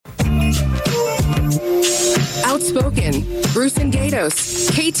Outspoken, Bruce and Gatos,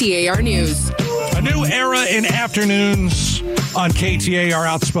 KTAR News. A new era in afternoons on KTAR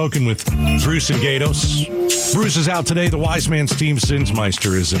Outspoken with Bruce and Gatos. Bruce is out today. The Wise Man Steve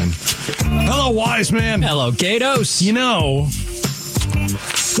Zinsmeister is in. Hello, Wise Man. Hello, Gatos. You know,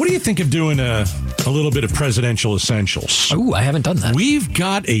 what do you think of doing a little bit of presidential essentials? Ooh, I haven't done that. We've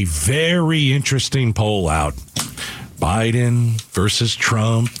got a very interesting poll out. Biden versus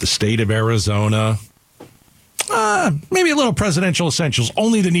Trump, the state of Arizona. Maybe a little presidential essentials,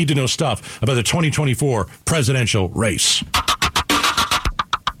 only the need-to-know stuff about the 2024 presidential race.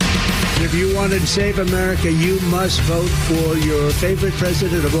 If you want to save America, you must vote for your favorite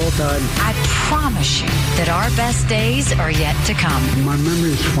president of all time. I promise you that our best days are yet to come. My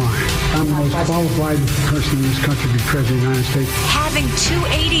memory is fine. I'm the most qualified person in this country to be president of the United States. Having two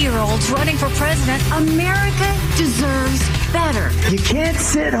 80-year-olds running for president, America deserves better. You can't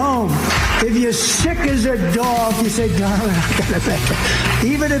sit home. If you're sick as a dog, you say, darling, I gotta make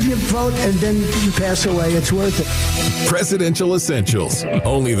it. Even if you vote and then you pass away, it's worth it. Presidential Essentials.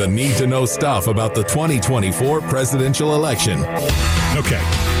 Only the need-to-know stuff about the 2024 presidential election. Okay.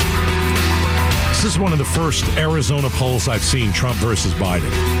 This is one of the first Arizona polls I've seen, Trump versus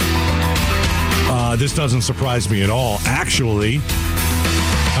Biden. This doesn't surprise me at all. Actually,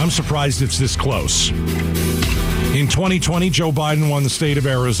 I'm surprised it's this close. In 2020, Joe Biden won the state of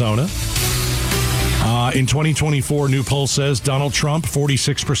Arizona. In 2024, new poll says Donald Trump,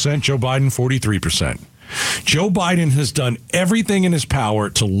 46%, Joe Biden, 43%. Joe Biden has done everything in his power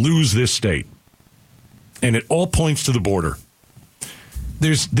to lose this state. And it all points to the border.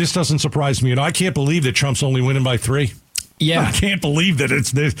 This doesn't surprise me. And I can't believe that Trump's only winning by 3. Yeah. I can't believe that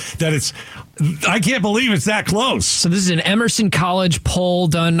I can't believe it's that close. So this is an Emerson College poll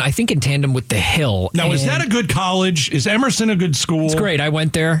done, I think, in tandem with The Hill. Now, is that a good college? Is Emerson a good school? It's great. I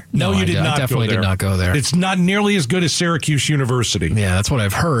went there. No, you did not. I definitely did not go there. It's not nearly as good as Syracuse University. Yeah, that's what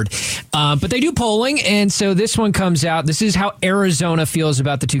I've heard. But they do polling, and so this one comes out. This is how Arizona feels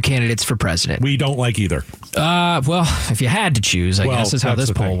about the two candidates for president. We don't like either. Well, if you had to choose, I guess is how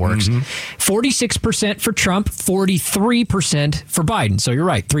this poll works. 46% for Trump, 43% for Biden. So you're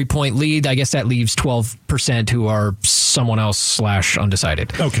right, 3-point lead. I guess that leaves 12% who are someone else /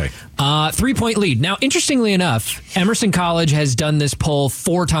 undecided. Okay. 3-point lead. Now, interestingly enough, Emerson College has done this poll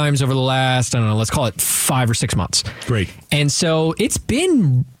 4 times over the last, I don't know, let's call it 5 or 6 months. Great. And so it's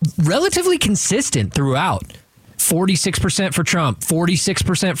been relatively consistent throughout. 46% for Trump,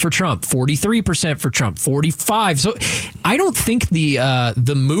 46% for Trump, 43% for Trump, 45%. So I don't think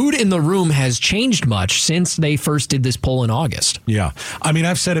the mood in the room has changed much since they first did this poll in August. Yeah. I mean,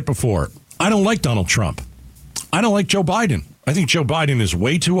 I've said it before. I don't like Donald Trump. I don't like Joe Biden. I think Joe Biden is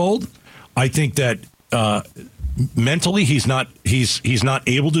way too old. I think that mentally he's not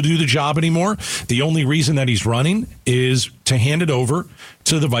able to do the job anymore. The only reason that he's running is to hand it over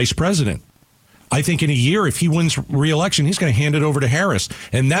to the vice president. I think in a year, if he wins re-election, he's going to hand it over to Harris.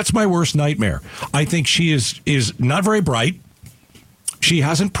 And that's my worst nightmare. I think she is not very bright. She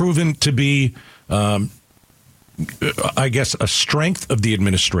hasn't proven to be, I guess, a strength of the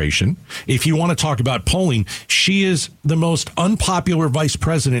administration. If you want to talk about polling, she is the most unpopular vice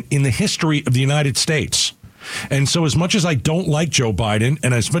president in the history of the United States. And so as much as I don't like Joe Biden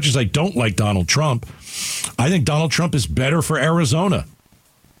and as much as I don't like Donald Trump, I think Donald Trump is better for Arizona,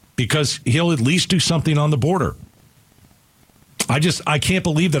 because he'll at least do something on the border. I can't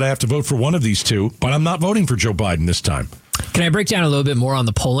believe that I have to vote for one of these two, but I'm not voting for Joe Biden this time. Can I break down a little bit more on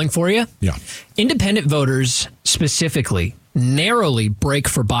the polling for you? Yeah. Independent voters specifically narrowly break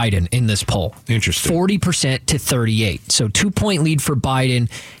for Biden in this poll. Interesting. 40% to 38%. So 2-point lead for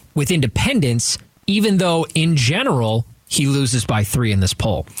Biden with independents, even though in general he loses by 3 in this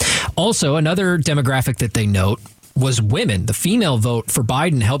poll. Also, another demographic that they note was women. The female vote for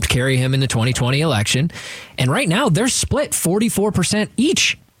Biden helped carry him in the 2020 election. And right now, they're split 44%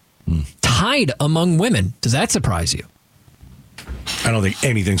 each, tied among women. Does that surprise you? I don't think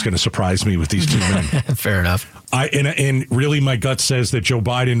anything's going to surprise me with these two men. Fair enough. And really, my gut says that Joe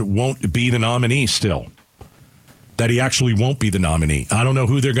Biden won't be the nominee still. That he actually won't be the nominee. I don't know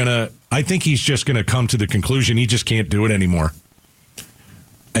who they're going to... I think he's just going to come to the conclusion he just can't do it anymore.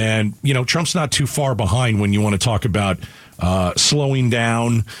 And, you know, Trump's not too far behind when you want to talk about slowing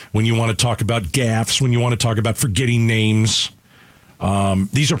down, when you want to talk about gaffes, when you want to talk about forgetting names.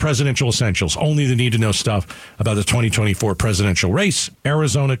 These are presidential essentials. Only the need-to-know stuff about the 2024 presidential race.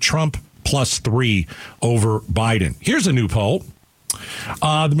 Arizona, Trump +3 over Biden. Here's a new poll.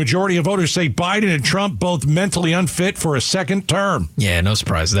 The majority of voters say Biden and Trump both mentally unfit for a second term. Yeah, no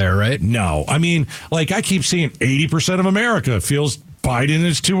surprise there, right? No. I mean, like I keep seeing 80% of America feels Biden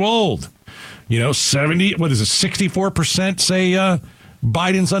is too old. 64% say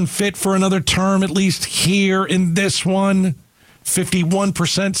Biden's unfit for another term, at least here in this one.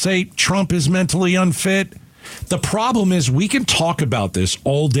 51% say Trump is mentally unfit. The problem is we can talk about this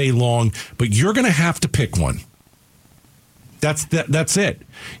all day long, but you're going to have to pick one. That's it.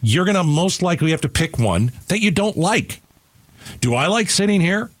 You're going to most likely have to pick one that you don't like. Do I like sitting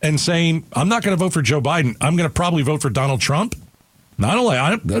here and saying, I'm not going to vote for Joe Biden. I'm going to probably vote for Donald Trump? Not only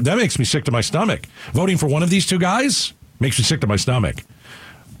that makes me sick to my stomach. Voting for one of these two guys makes me sick to my stomach.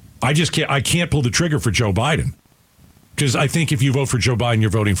 I can't pull the trigger for Joe Biden because I think if you vote for Joe Biden, you're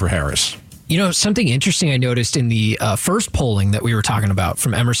voting for Harris. Something interesting I noticed in the first polling that we were talking about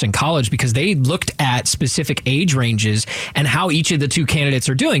from Emerson College, because they looked at specific age ranges and how each of the two candidates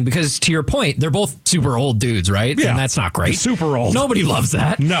are doing. Because to your point, they're both super old dudes, right? Yeah. And that's not great. Super old. Nobody loves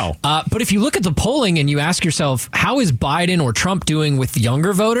that. No. But if you look at the polling and you ask yourself, how is Biden or Trump doing with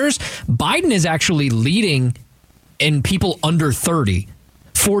younger voters? Biden is actually leading in people under 30,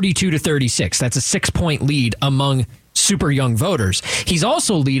 42 to 36. That's a 6-point lead among super young voters. He's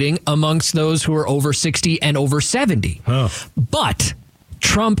also leading amongst those who are over 60 and over 70. Huh. But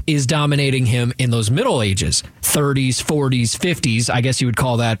Trump is dominating him in those middle ages, 30s, 40s, 50s. I guess you would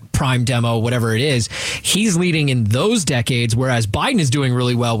call that prime demo, whatever it is. He's leading in those decades, whereas Biden is doing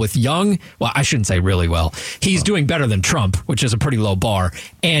really well with young. Well, I shouldn't say really well. He's doing better than Trump, which is a pretty low bar,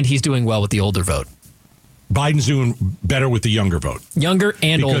 and he's doing well with the older vote. Biden's doing better with the younger vote. Younger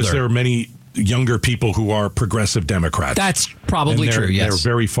and older. Because there are many younger people who are progressive Democrats. That's probably true, yes.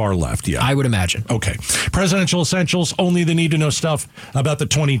 They're very far left, yeah. I would imagine. Okay. Presidential Essentials, only the need-to-know stuff about the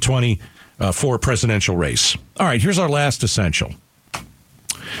 2024 presidential race. All right, here's our last essential.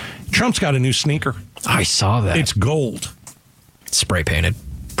 Trump's got a new sneaker. I saw that. It's gold. Spray painted,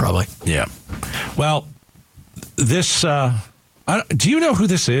 probably. Yeah. Well, this... do you know who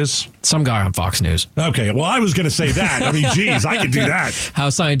this is? Some guy on Fox News. Okay, well, I was going to say that. I mean, geez, I could do that. How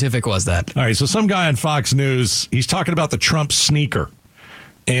scientific was that? All right, so some guy on Fox News, he's talking about the Trump sneaker.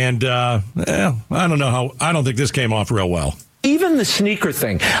 And, I don't know I don't think this came off real well. Even the sneaker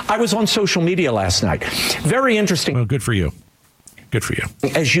thing. I was on social media last night. Very interesting. Well, good for you. Good for you.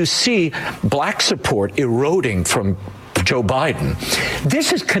 As you see black support eroding from Joe Biden,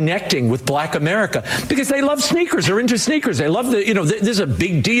 this is connecting with black America because they love sneakers. They're into sneakers. They love this is a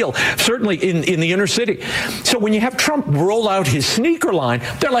big deal, certainly in the inner city. So when you have Trump roll out his sneaker line,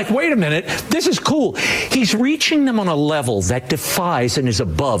 they're like, wait a minute, this is cool. He's reaching them on a level that defies and is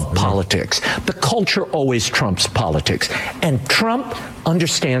above politics. The culture always trumps politics. And Trump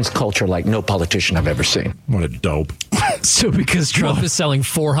understands culture like no politician I've ever seen. What a dope. So because Trump is selling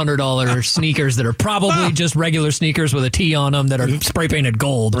 $400 sneakers that are probably just regular sneakers with a T on them that are spray painted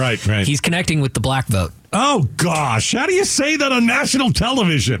gold. Right. He's connecting with the black vote. Oh, gosh. How do you say that on national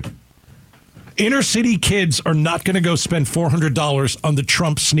television? Inner city kids are not going to go spend $400 on the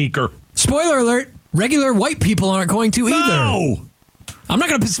Trump sneaker. Spoiler alert. Regular white people aren't going to either. No. I'm not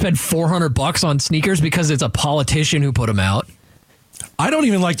going to spend $400 on sneakers because it's a politician who put them out. I don't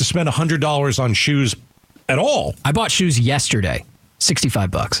even like to spend $100 on shoes at all. I bought shoes yesterday.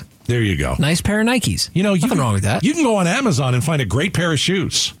 $65. There you go. Nice pair of Nikes. Nothing wrong with that. You can go on Amazon and find a great pair of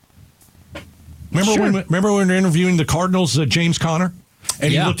shoes. Remember when we were interviewing the Cardinals, James Conner?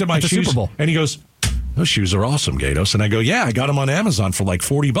 And he looked at my shoes Super Bowl. And he goes, those shoes are awesome, Gatos. And I go, yeah, I got them on Amazon for like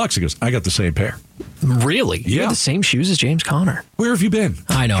 $40. He goes, I got the same pair. Really? You Yeah. had the same shoes as James Conner? Where have you been?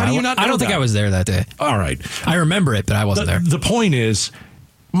 I know. How do you not know I don't think that? I was there that day. All right. I remember it, but I wasn't there. The point is,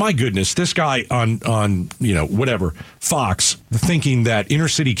 my goodness, this guy on whatever, Fox, thinking that inner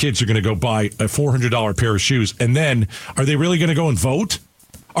city kids are going to go buy a $400 pair of shoes, and then are they really going to go and vote?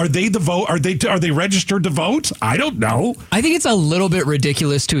 Are they the vote? Are they registered to vote? I don't know. I think it's a little bit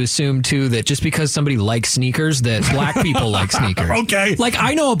ridiculous to assume too that just because somebody likes sneakers that black people like sneakers. Okay. Like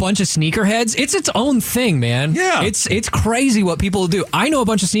I know a bunch of sneakerheads. It's its own thing, man. Yeah. It's crazy what people do. I know a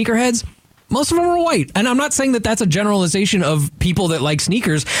bunch of sneakerheads. Most of them are white. And I'm not saying that that's a generalization of people that like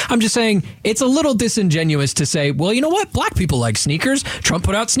sneakers. I'm just saying it's a little disingenuous to say, well, you know what? Black people like sneakers. Trump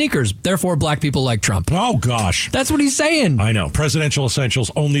put out sneakers. Therefore, black people like Trump. Oh, gosh. That's what he's saying. I know. Presidential Essentials,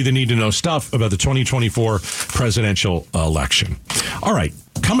 only the need-to-know stuff about the 2024 presidential election. All right.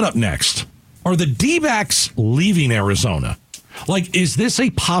 Coming up next, are the D-backs leaving Arizona? Like, is this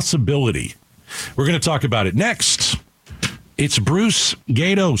a possibility? We're going to talk about it next. It's Bruce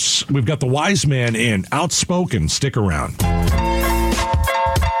Gatos. We've got the wise man in. Outspoken. Stick around.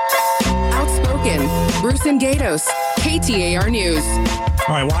 Outspoken. Bruce and Gatos. KTAR News.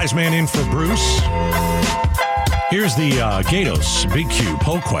 All right, wise man in for Bruce. Here's the Gatos Big Q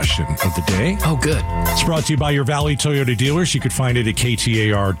poll question of the day. Oh, good. It's brought to you by your Valley Toyota dealers. You could find it at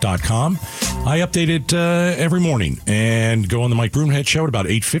ktar.com. I update it every morning and go on the Mike Broomhead Show at about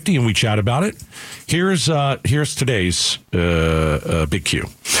 8:50, and we chat about it. Here's today's Big Q.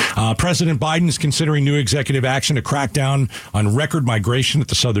 President Biden is considering new executive action to crack down on record migration at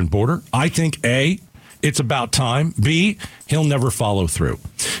the southern border. I think, A, it's about time. B, he'll never follow through.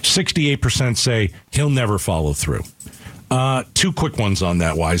 68% say he'll never follow through. Two quick ones on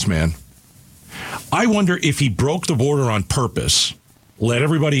that, wise man. I wonder if he broke the border on purpose, let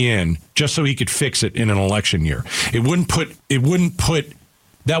everybody in, just so he could fix it in an election year. I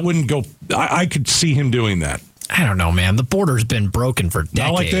could see him doing that. I don't know, man. The border's been broken for decades.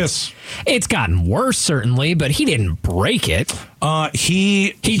 Not like this. It's gotten worse, certainly, but he didn't break it.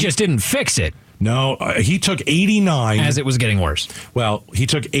 He just didn't fix it. No, he took 89. As it was getting worse. Well, he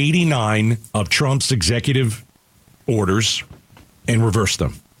took 89 of Trump's executive orders and reversed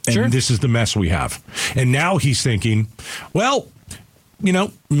them. And Sure. This is the mess we have. And now he's thinking, well,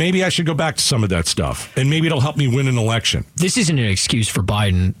 maybe I should go back to some of that stuff. And maybe it'll help me win an election. This isn't an excuse for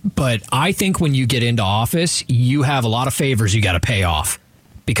Biden, but I think when you get into office, you have a lot of favors you got to pay off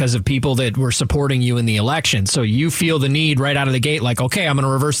because of people that were supporting you in the election. So you feel the need right out of the gate, like, okay, I'm going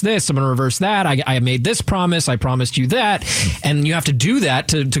to reverse this. I'm going to reverse that. I made this promise. I promised you that. And you have to do that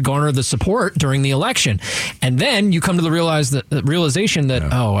to garner the support during the election. And then you come to the realization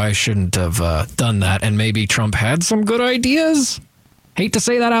that, I shouldn't have done that. And maybe Trump had some good ideas. Hate to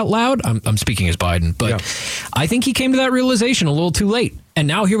say that out loud. I'm speaking as Biden, but I think he came to that realization a little too late. And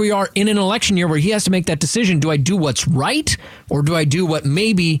now here we are in an election year where he has to make that decision. Do I do what's right or do I do what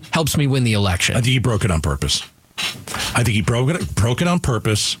maybe helps me win the election? I think he broke it on purpose. I think he broke it on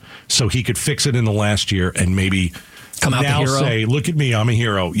purpose so he could fix it in the last year and maybe come out now the hero. Say, look at me, I'm a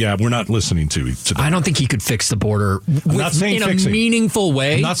hero. Yeah, we're not listening to that. I don't think he could fix the border in a meaningful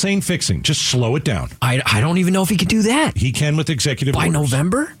way. I'm not saying fixing. Just slow it down. I don't even know if he could do that. He can with executive by orders.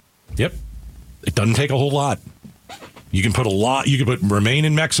 November? Yep. It doesn't take a whole lot. You can put remain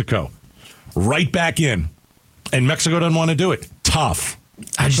in Mexico right back in. And Mexico doesn't want to do it. Tough.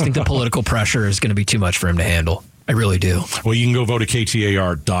 I just think the political pressure is going to be too much for him to handle. I really do. Well, you can go vote at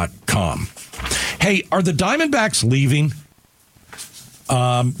ktar.com. Hey, are the Diamondbacks leaving?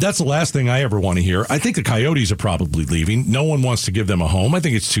 That's the last thing I ever want to hear. I think the Coyotes are probably leaving. No one wants to give them a home. I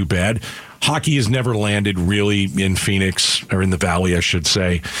think it's too bad. Hockey has never landed really in Phoenix or in the Valley, I should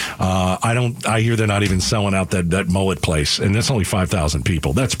say. I hear they're not even selling out that mullet place, and that's only 5,000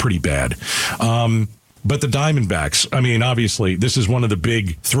 people. That's pretty bad. But the Diamondbacks, I mean, obviously, this is one of the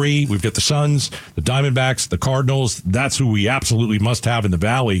big three. We've got the Suns, the Diamondbacks, the Cardinals. That's who we absolutely must have in the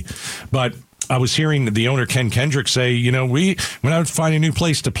Valley. But I was hearing the owner, Ken Kendrick, say, we went out to find a new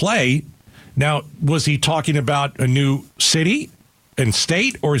place to play. Now, was he talking about a new city and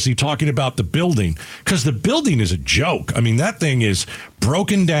state, or is he talking about the building? Because the building is a joke. I mean, that thing is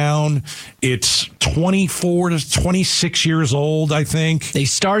broken down. It's 24 to 26 years old, I think. They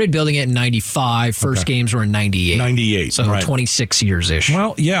started building it in 95. First games were in 98. 98. So right. 26 years-ish.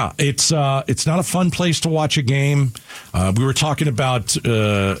 Well, yeah, it's not a fun place to watch a game. We were talking about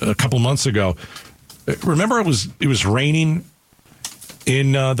a couple months ago. Remember, it was raining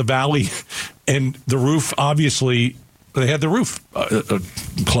in the Valley, and the roof, obviously, they had the roof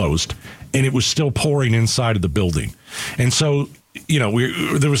closed, and it was still pouring inside of the building. And so, there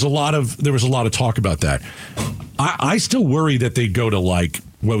was a lot of talk about that. I still worry that they'd go to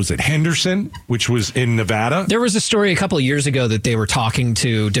what was it, Henderson, which was in Nevada? There was a story a couple of years ago that they were talking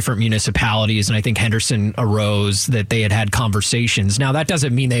to different municipalities, and I think Henderson arose that they had conversations. Now, that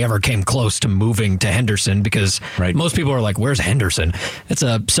doesn't mean they ever came close to moving to Henderson because most people are like, where's Henderson? It's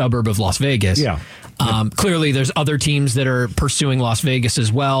a suburb of Las Vegas. Yeah. Clearly, there's other teams that are pursuing Las Vegas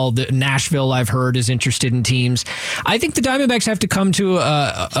as well. Nashville, I've heard, is interested in teams. I think the Diamondbacks have to come to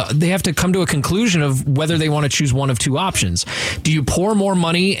a conclusion of whether they want to choose one of two options. Do you pour more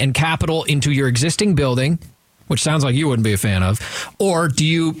money and capital into your existing building, which sounds like you wouldn't be a fan of, or do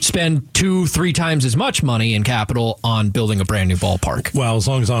you spend 2-3 times as much money and capital on building a brand new ballpark? Well, as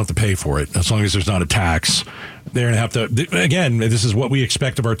long as I don't have to pay for it, as long as there's not a tax, they're going to have to, again, this is what we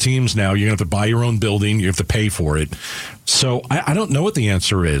expect of our teams now. You're going to have to buy your own building. You have to pay for it. So I don't know what the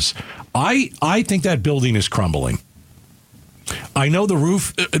answer is. I think that building is crumbling. I know the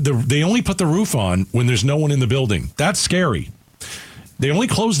roof, they only put the roof on when there's no one in the building. That's scary. They only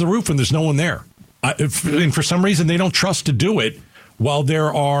close the roof when there's no one there. And for some reason, they don't trust to do it while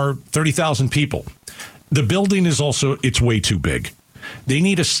there are 30,000 people. The building is also, it's way too big. They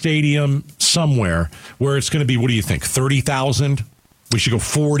need a stadium somewhere where it's going to be, what do you think, 30,000 We should go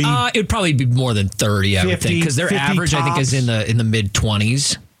 40. It would probably be more than 30, I would think, because their average, tops. I think, is in the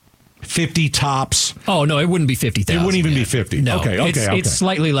mid-20s. 50 tops. Oh, no, it wouldn't be 50,000. It wouldn't even be 50. No, Okay. It's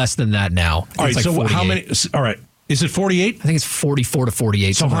slightly less than that now. All right, like so 48. how many? All right, is it 48? I think it's 44 to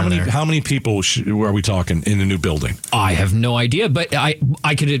 48. So how many people are we talking in the new building? I have no idea, but I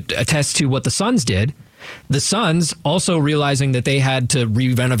could attest to what the Suns did. The Suns, also realizing that they had to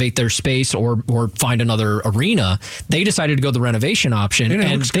re-renovate their space or find another arena, they decided to go the renovation option.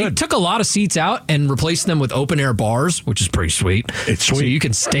 And they took a lot of seats out and replaced them with open-air bars, which is pretty sweet. It's sweet. So you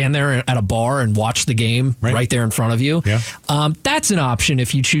can stand there at a bar and watch the game right there in front of you. Yeah. That's an option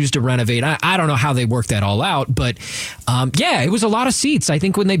if you choose to renovate. I don't know how they work that all out, but it was a lot of seats. I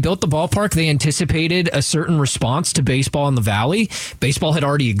think when they built the ballpark, they anticipated a certain response to baseball in the Valley. Baseball had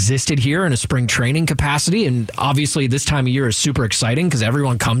already existed here in a spring training capacity. And obviously this time of year is super exciting because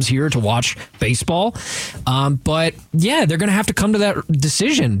everyone comes here to watch baseball. But they're going to have to come to that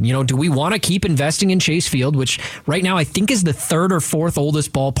decision. Do we want to keep investing in Chase Field, which right now I think is the third or fourth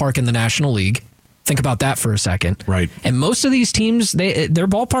oldest ballpark in the National League? Think about that for a second. Right. And most of these teams, their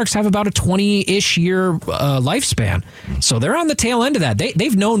ballparks have about a 20-ish year lifespan. So they're on the tail end of that.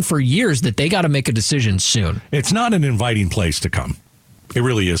 They've known for years that they got to make a decision soon. It's not an inviting place to come. It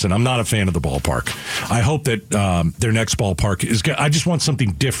really isn't. I'm not a fan of the ballpark. I hope that their next ballpark is good. I just want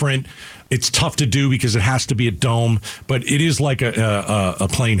something different. It's tough to do because it has to be a dome, but it is like a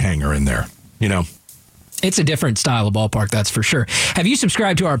plane hangar in there, It's a different style of ballpark, that's for sure. Have you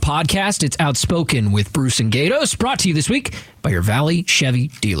subscribed to our podcast? It's Outspoken with Bruce and Gatos, brought to you this week by your Valley Chevy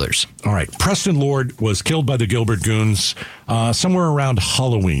dealers. All right. Preston Lord was killed by the Gilbert Goons somewhere around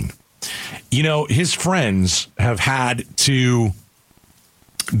Halloween. His friends have had to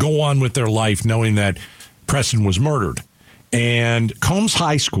go on with their life knowing that Preston was murdered. And Combs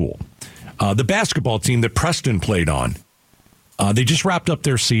High School, the basketball team that Preston played on, they just wrapped up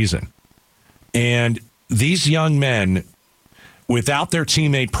their season. And these young men, without their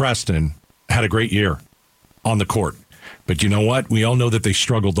teammate Preston, had a great year on the court. But you know what? We all know that they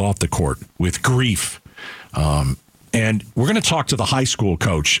struggled off the court with grief. And we're going to talk to the high school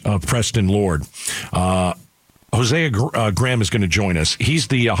coach of Preston Lord. Hosea Graham is going to join us. He's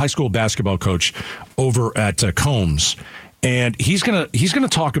the high school basketball coach over at Combs, and he's going to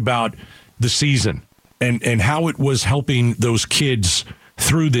talk about the season and how it was helping those kids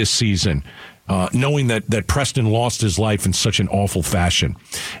through this season, knowing that Preston lost his life in such an awful fashion.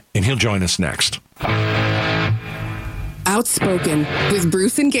 And he'll join us next. Outspoken with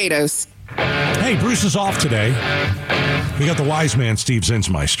Bruce and Gatos. Hey, Bruce is off today. We got the wise man, Steve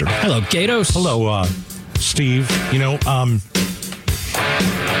Zinsmeister. Hello, Gatos. Hello, Steve.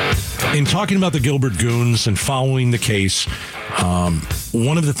 In talking about the Gilbert Goons and following the case,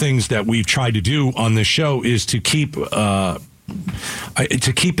 one of the things that we've tried to do on this show is to keep the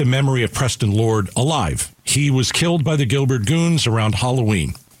memory of Preston Lord alive. He was killed by the Gilbert Goons around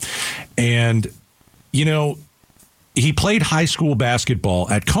Halloween. And, he played high school basketball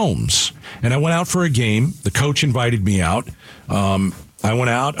at Combs. And I went out for a game. The coach invited me out. I went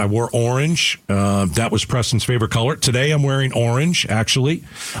out. I wore orange. That was Preston's favorite color. Today I'm wearing orange, actually.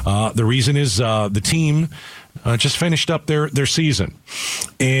 The reason is the team just finished up their season.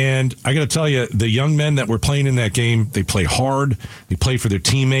 And I got to tell you, the young men that were playing in that game, they play hard. They play for their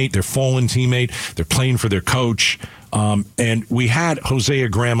teammate, their fallen teammate. They're playing for their coach. And we had Hosea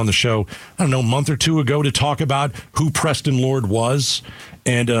Graham on the show, I don't know, a month or two ago to talk about who Preston Lord was.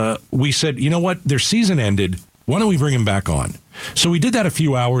 And we said, you know what? Their season ended. Why don't we bring him back on? So we did that a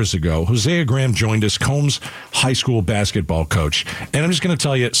few hours ago. Hosea Graham joined us, Combs High School basketball coach. And I'm just going to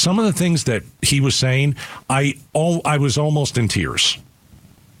tell you, some of the things that he was saying, I was almost in tears.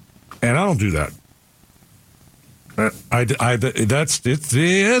 And I don't do that. It's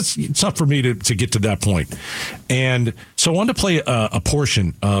tough for me to get to that point. And so I wanted to play a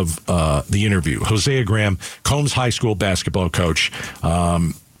portion of the interview. Hosea Graham, Combs High School basketball coach.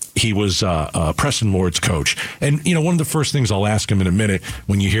 He was Preston Lord's coach. And, one of the first things I'll ask him in a minute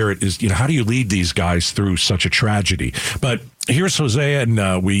when you hear it is, how do you lead these guys through such a tragedy? But here's Hosea,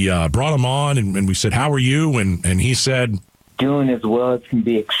 and we brought him on, and we said, how are you? And he said, doing as well as can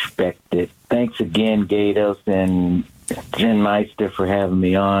be expected. Thanks again, Gatos and Jen Meister, for having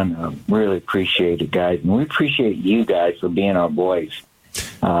me on. I really appreciate it, guys. And we appreciate you guys for being our voice.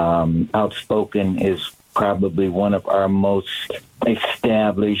 Outspoken is probably one of our most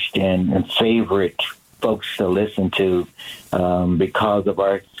established and favorite folks to listen to because of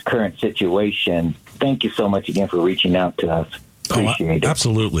our current situation. Thank you so much again for reaching out to us. Appreciate it.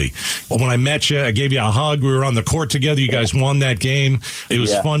 Absolutely. Well, when I met you, I gave you a hug. We were on the court together. You guys won that game. It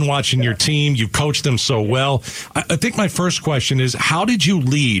was fun watching your team. You coached them so well. I think my first question is, how did you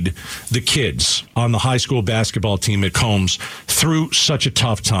lead the kids on the high school basketball team at Combs through such a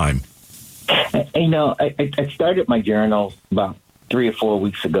tough time? You know, I started my journal about 3 or 4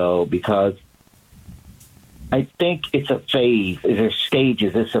 weeks ago because I think it's a phase. There's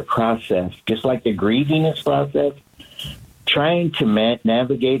stages. It's a process. Just like the grieving is process. Trying to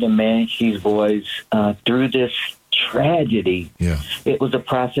navigate and manage these boys through this tragedy, it was a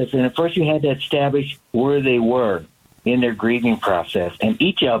process. And at first you had to establish where they were in their grieving process. And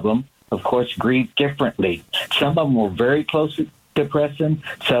each of them, of course, grieved differently. Some of them were very close to Preston.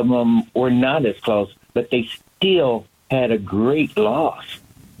 Some of them were not as close, but they still had a great loss.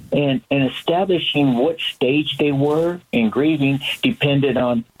 And establishing what stage they were in grieving depended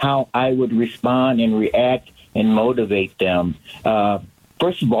on how I would respond and react and motivate them.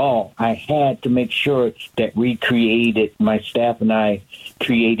 First of all, I had to make sure that my staff and I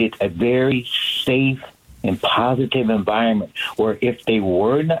created a very safe and positive environment where if they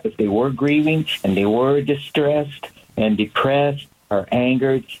were grieving and they were distressed and depressed or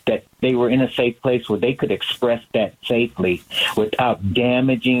angered, that they were in a safe place where they could express that safely without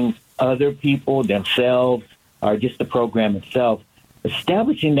damaging other people, themselves, or just the program itself.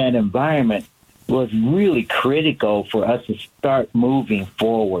 Establishing that environment was really critical for us to start moving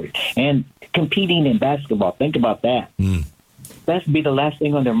forward and competing in basketball. Think about that. That should be the last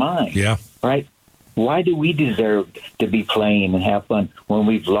thing on their mind. Yeah. Right? Why do we deserve to be playing and have fun when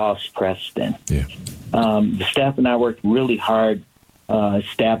we've lost Preston? Yeah. The staff and I worked really hard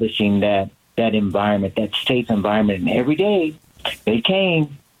establishing that environment, that safe environment. And every day they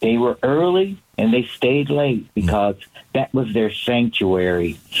came, they were early and they stayed late because that was their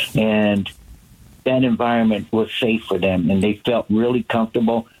sanctuary. And that environment was safe for them, and they felt really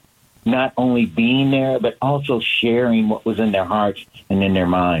comfortable not only being there, but also sharing what was in their hearts and in their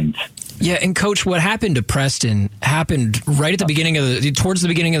minds. Yeah, and Coach, what happened to Preston happened right at the beginning towards the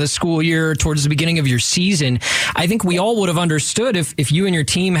beginning of the school year, towards the beginning of your season. I think we all would have understood if you and your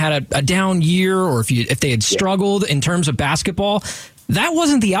team had a down year, or if they had struggled in terms of basketball. That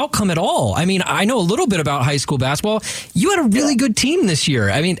wasn't the outcome at all. I mean, I know a little bit about high school basketball. You had a really good team this year.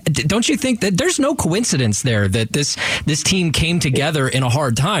 I mean, don't you think that there's no coincidence there that this team came together in a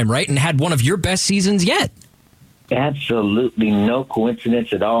hard time, right, and had one of your best seasons yet? Absolutely no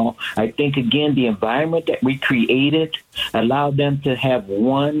coincidence at all. I think, again, the environment that we created allowed them to have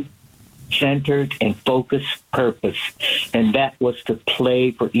one centered and focused purpose, and that was to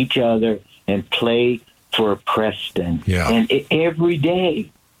play for each other and play for Preston. Yeah. And every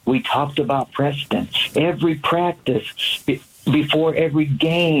day we talked about Preston. Every practice, before every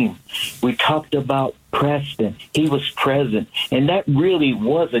game, we talked about Preston. He was present. And that really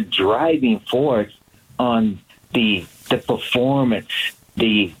was a driving force on the performance,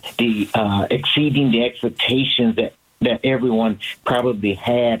 the exceeding the expectations that everyone probably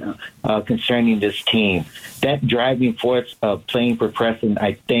had concerning this team. That driving force of playing for Preston,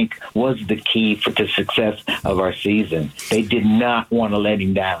 I think, was the key for the success of our season. They did not want to let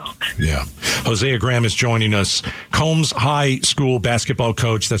him down. Yeah. Hosea Graham is joining us, Combs High School basketball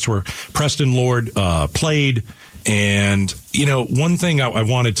coach. That's where Preston Lord played. And, you know, one thing I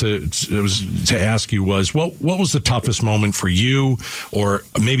wanted to ask you was, what was the toughest moment for you, or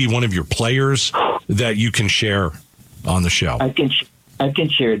maybe one of your players, that you can share on the show? I can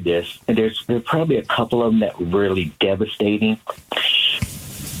share this. And there's probably a couple of them that were really devastating.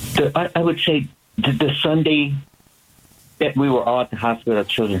 I would say the Sunday that we were all at the hospital,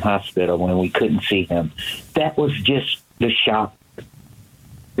 Children's Hospital, when we couldn't see him, that was just the shock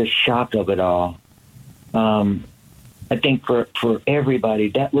of it all. I think for everybody,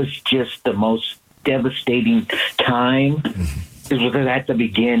 that was just the most devastating time. It was at the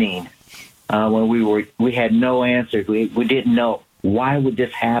beginning when we had no answers. We didn't know, why would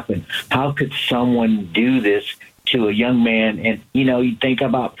this happen? How could someone do this to a young man? And, you know, you think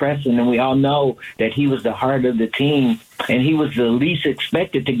about Preston, and we all know that he was the heart of the team, and he was the least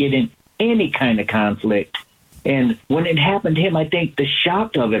expected to get in any kind of conflict. And when it happened to him, I think the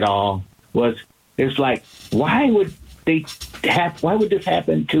shock of it all was, it's like, why would this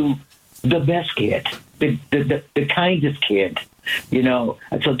happen to the best kid, the kindest kid, you know?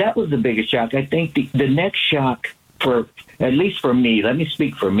 And so that was the biggest shock. I think the next shock, for at least for me, let me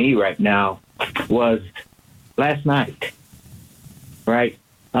speak for me right now, was last night, right?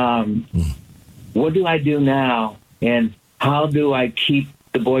 What do I do now, and how do I keep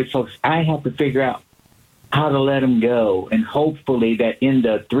the boys focused? I have to figure out how to let them go, and hopefully that in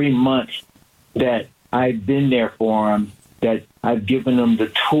the 3 months that I've been there for them, that I've given them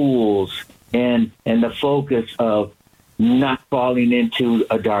the tools and the focus of not falling into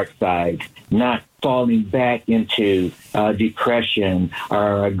a dark side, not falling back into depression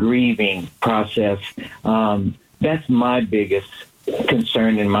or a grieving process. That's my biggest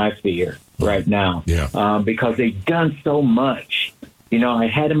concern and my fear right now. Because they've done so much. You know, I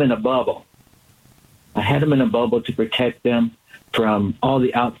had them in a bubble. To protect them from all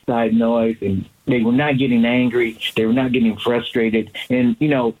the outside noise, and they were not getting angry. They were not getting frustrated. And, you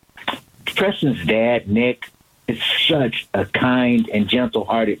know, Preston's dad, Nick, is such a kind and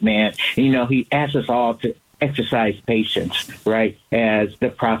gentle-hearted man. You know, he asks us all to exercise patience, right, as the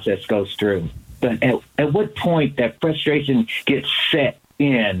process goes through. But at what point that frustration gets set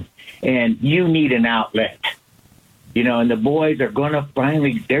in and you need an outlet, you know, and the boys are going to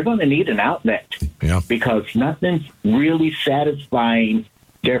they're going to need an outlet because nothing's really satisfying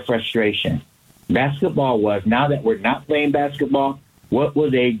their frustration. Basketball was. Now that we're not playing basketball, what will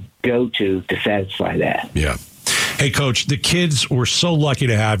they go to satisfy that? Yeah. Hey, Coach, the kids were so lucky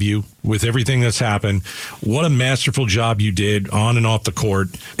to have you with everything that's happened. What a masterful job you did on and off the court.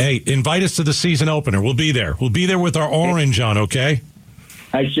 Hey, invite us to the season opener. We'll be there. We'll be there with our orange on, okay?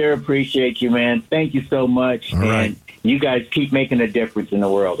 I sure appreciate you, man. Thank you so much. All right. And you guys keep making a difference in the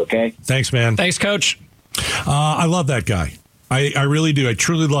world, okay? Thanks, man. Thanks, Coach. I love that guy. I really do. I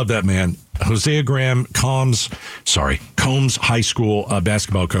truly love that man. Hosea Graham, Combs High School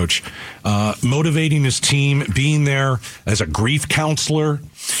basketball coach, motivating his team, being there as a grief counselor,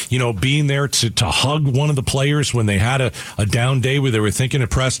 you know, being there to hug one of the players when they had a down day where they were thinking of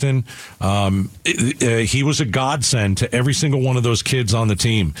Preston. He was a godsend to every single one of those kids on the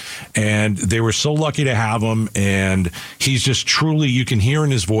team, and they were so lucky to have him. And he's just truly, you can hear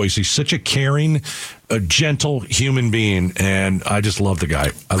in his voice, he's such a caring, a gentle human being, and I just love the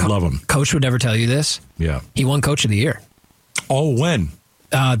guy. I love him. Coach would never tell you this. Yeah. He won Coach of the Year. Oh, when?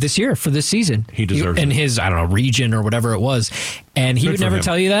 This year, for this season. He deserves it. In his, I don't know, region or whatever it was. And he would never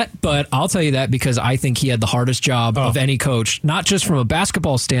tell you that, but I'll tell you that because I think he had the hardest job of any coach, not just from a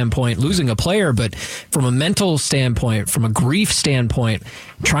basketball standpoint, losing a player, but from a mental standpoint, from a grief standpoint,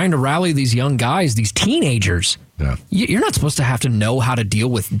 trying to rally these young guys, these teenagers. Yeah. You're not supposed to have to know how to deal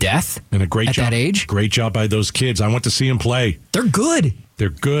with death and a great at job, that age. Great job by those kids. I went to see them play. They're good. They're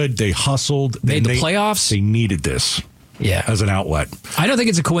good. They hustled. Made the playoffs. They needed this. Yeah. As an outlet. I don't think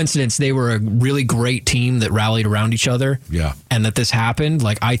it's a coincidence they were a really great team that rallied around each other. Yeah. And that this happened.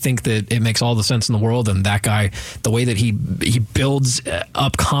 Like, I think that it makes all the sense in the world. And that guy, the way that he builds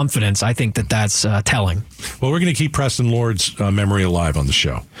up confidence, I think that that's telling. Well, we're going to keep Preston Lord's memory alive on the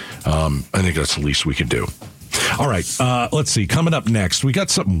show. I think that's the least we can do. All right, let's see. Coming up next, we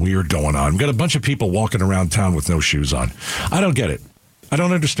got something weird going on. We've got a bunch of people walking around town with no shoes on. I don't get it. I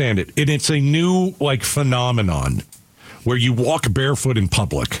don't understand it. And it's a new, phenomenon where you walk barefoot in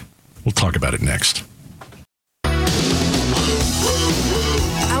public. We'll talk about it next.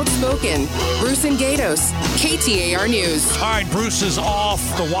 Outspoken, Bruce and Gatos, KTAR News. All right, Bruce is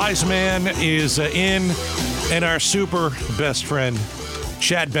off. The wise man is in. And our super best friend,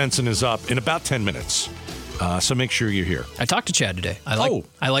 Chad Benson, is up in about 10 minutes. So make sure you're here. I talked to Chad today. I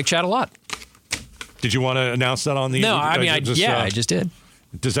like Chad a lot. Did you want to announce that on the? No, I just did.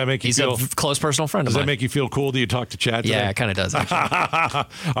 Does that make you He's feel? He's a close personal friend of mine. Does that make you feel cool that you talked to Chad today? Yeah, it kind of does. All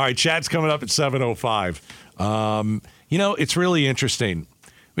right, Chad's coming up at 7:05. It's really interesting.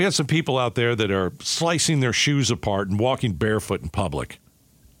 We have some people out there that are slicing their shoes apart and walking barefoot in public.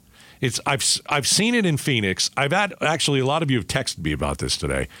 I've seen it in Phoenix. I've had actually a lot of you have texted me about this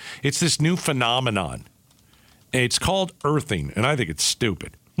today. It's this new phenomenon. It's called earthing, and I think it's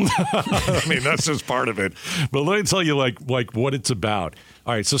stupid. I mean, that's just part of it. But let me tell you, like what it's about.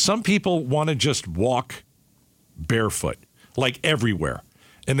 All right, so some people want to just walk barefoot, everywhere,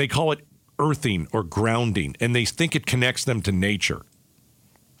 and they call it earthing or grounding, and they think it connects them to nature.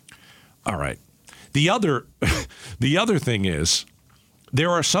 All right. The other thing is,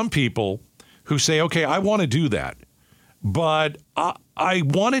 there are some people who say, okay, I want to do that, but I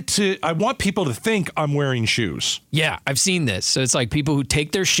want people to think I'm wearing shoes. Yeah, I've seen this. So it's like people who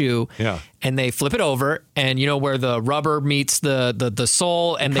take their shoe and they flip it over, and where the rubber meets the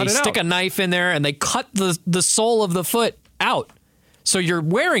sole, and they stick a knife in there and they cut the sole of the foot out. So you're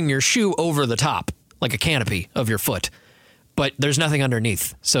wearing your shoe over the top, like a canopy of your foot. but there's nothing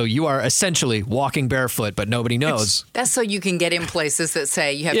underneath. So you are essentially walking barefoot, but nobody knows. That's so you can get in places that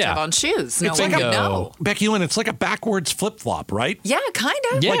say you have to have on shoes. No one can know. Becky Lynn, it's like a backwards flip-flop, right? Yeah, kind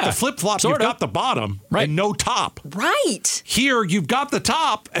of. Yeah. Like the flip-flop, you've got the bottom and no top. Right. Here, you've got the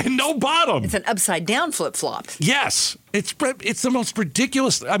top and no bottom. It's an upside-down flip-flop. Yes. It's the most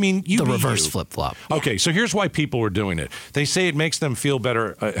ridiculous. I mean, the reverse flip-flop. Okay, so here's why people are doing it. They say it makes them feel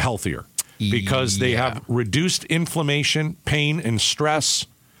better, healthier. Because they have reduced inflammation, pain, and stress,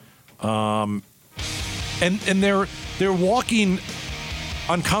 and they're walking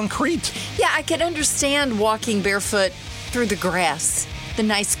on concrete. Yeah, I could understand walking barefoot through the grass, the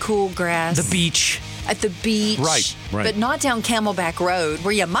nice cool grass, the beach, at the beach, right, but not down Camelback Road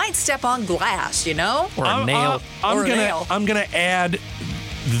where you might step on glass, you know, or a nail. I'm gonna add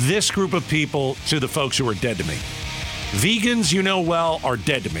this group of people to the folks who are dead to me. Vegans, you know well, are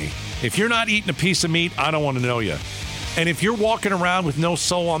dead to me. If you're not eating a piece of meat, I don't want to know you. And if you're walking around with no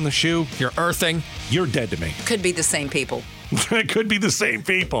sole on the shoe, you're earthing, you're dead to me. Could be the same people. It could be the same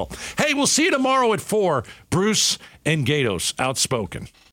people. Hey, we'll see you tomorrow at 4. Bruce and Gatos, Outspoken.